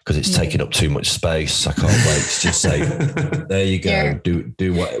son, because it's taking up too much space. I can't wait to just say, there you go,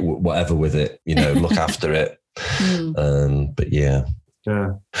 do whatever with it, look after it. But yeah.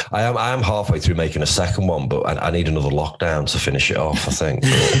 I am halfway through making a second one, but I need another lockdown to finish it off, I think.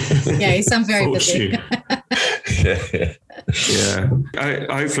 Yeah, you sound very busy. Yeah.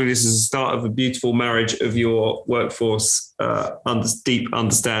 Hopefully this is the start of a beautiful marriage of your workforce deep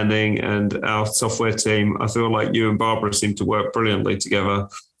understanding and our software team. I feel like you and Barbara seem to work brilliantly together.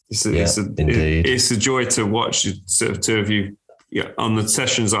 It's a joy to watch sort of 2 of you on the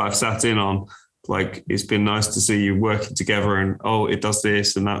sessions I've sat in on. Like, it's been nice to see you working together, and it does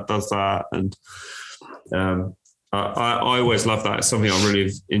this and that does that. And I always love that. It's something I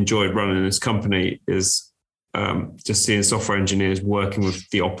really enjoyed running this company, is just seeing software engineers working with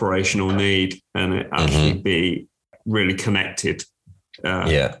the operational need, and it actually be really connected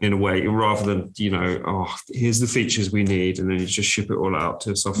in a way, rather than, here's the features we need, and then you just ship it all out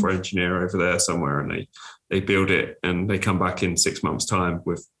to a software engineer over there somewhere, and they build it, and they come back in 6 months' time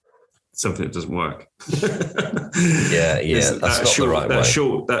with something that doesn't work. That's not the right way.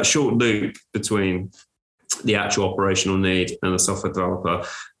 That short loop between the actual operational need and the software developer,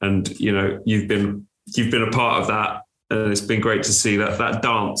 and you've been a part of that, and it's been great to see that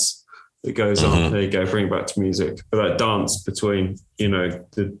dance that goes on. There you go, bring it back to music. But that dance between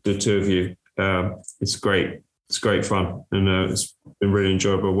the 2 of you, it's great. It's great fun, and it's been really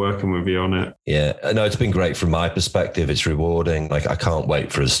enjoyable working with you on it. Yeah, no, it's been great from my perspective. It's rewarding. Like, I can't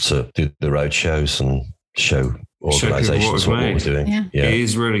wait for us to do the road shows and show organisations what we're doing. Yeah, it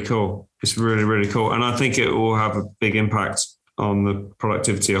is really cool. It's really, really cool, and I think it will have a big impact on the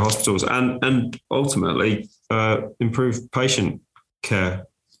productivity of hospitals, and ultimately improve patient care,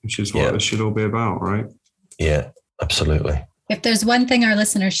 which is what it should all be about, right? Yeah, absolutely. If there's one thing our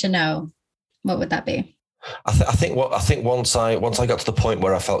listeners should know, what would that be? I think once I got to the point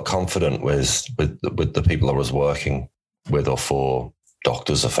where I felt confident with the people I was working with or for,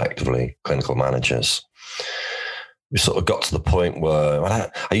 doctors, effectively, clinical managers, we sort of got to the point where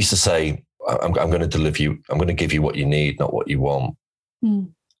I used to say, I'm going to give you what you need, not what you want. And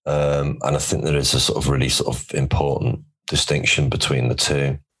I think there is a sort of really sort of important distinction between the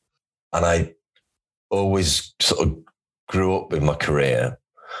two. And I always sort of grew up in my career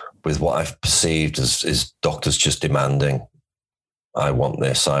with what I've perceived as doctors just demanding, I want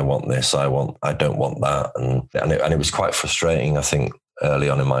this, I don't want that. And it was quite frustrating, I think, early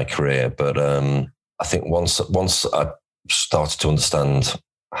on in my career. But I think once I started to understand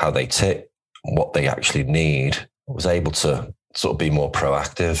how they tick, what they actually need, I was able to sort of be more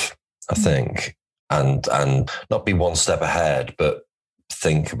proactive I think, and not be one step ahead, but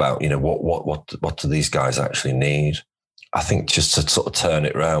think about, what do these guys actually need? I think just to sort of turn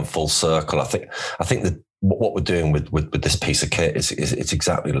it around full circle. I think that what we're doing with this piece of kit is it's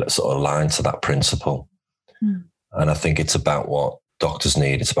exactly sort of aligned to that principle. And I think it's about what doctors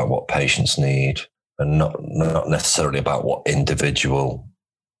need. It's about what patients need, and not necessarily about what individual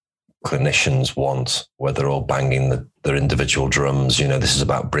clinicians want, where they're all banging their individual drums. This is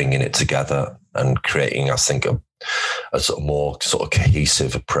about bringing it together and creating, I think, a sort of more sort of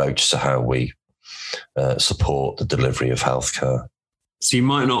cohesive approach to how we support the delivery of healthcare. So you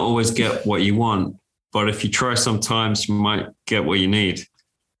might not always get what you want, but if you try sometimes, you might get what you need.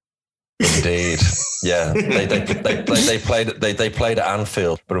 Indeed, yeah. They played at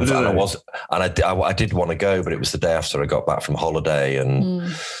Anfield, but I did want to go, but it was the day after I got back from holiday,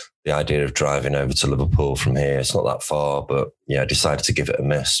 and the idea of driving over to Liverpool from here, it's not that far, but yeah, I decided to give it a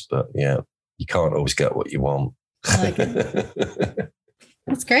miss. But yeah, you can't always get what you want. I like it.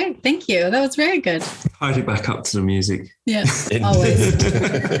 That's great. Thank you. That was very good. Tidy back up to the music. Yeah, always.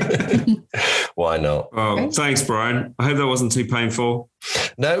 Why not? Oh, thanks, Brian. I hope that wasn't too painful.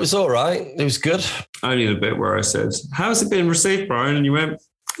 No, it was all right. It was good. Only the bit where I said, "How's it been received, Brian?" And you went,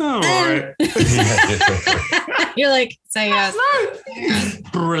 "All right." You're like, say yes.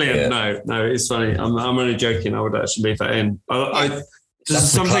 Brilliant. Yeah. No, it's funny. I'm only joking. I would actually leave that in.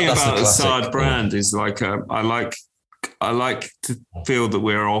 Just something about the Sard brand is like, I like to feel that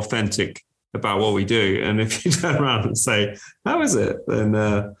we're authentic about what we do. And if you turn around and say, "How is it?" then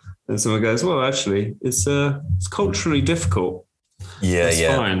someone goes, "Well, actually, it's culturally difficult." Yeah, that's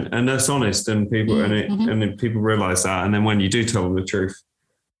fine, and that's honest, and people and people realize that, and then when you do tell them the truth,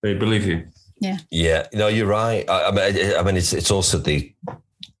 they believe you. Yeah. No, you're right. I mean, it's also the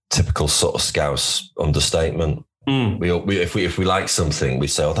typical sort of Scouse understatement. If we like something, we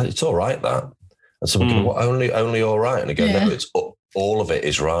say, "Oh, it's all right." That. And someone goes, "Well, only all right?" And I go, "No, it's all of it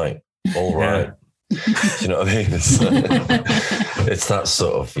is right. All right." Do you know what I mean? It's that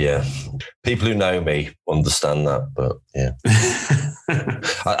sort of, people who know me understand that, but yeah.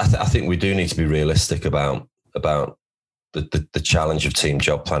 I think we do need to be realistic about the challenge of team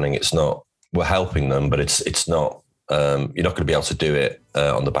job planning. It's not, we're helping them, but it's not, you're not going to be able to do it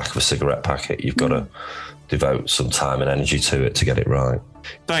on the back of a cigarette packet. You've got to devote some time and energy to it to get it right.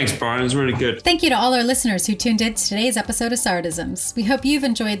 Thanks, Brian. It was really good. Thank you to all our listeners who tuned in to today's episode of Sardisms. We hope you've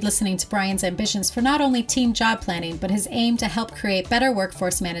enjoyed listening to Brian's ambitions for not only team job planning, but his aim to help create better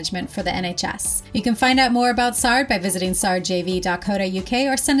workforce management for the NHS. You can find out more about SARD by visiting sardjv.co.uk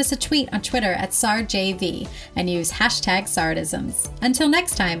or send us a tweet on Twitter at sardjv and use #Sardisms. Until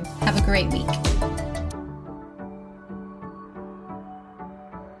next time, have a great week.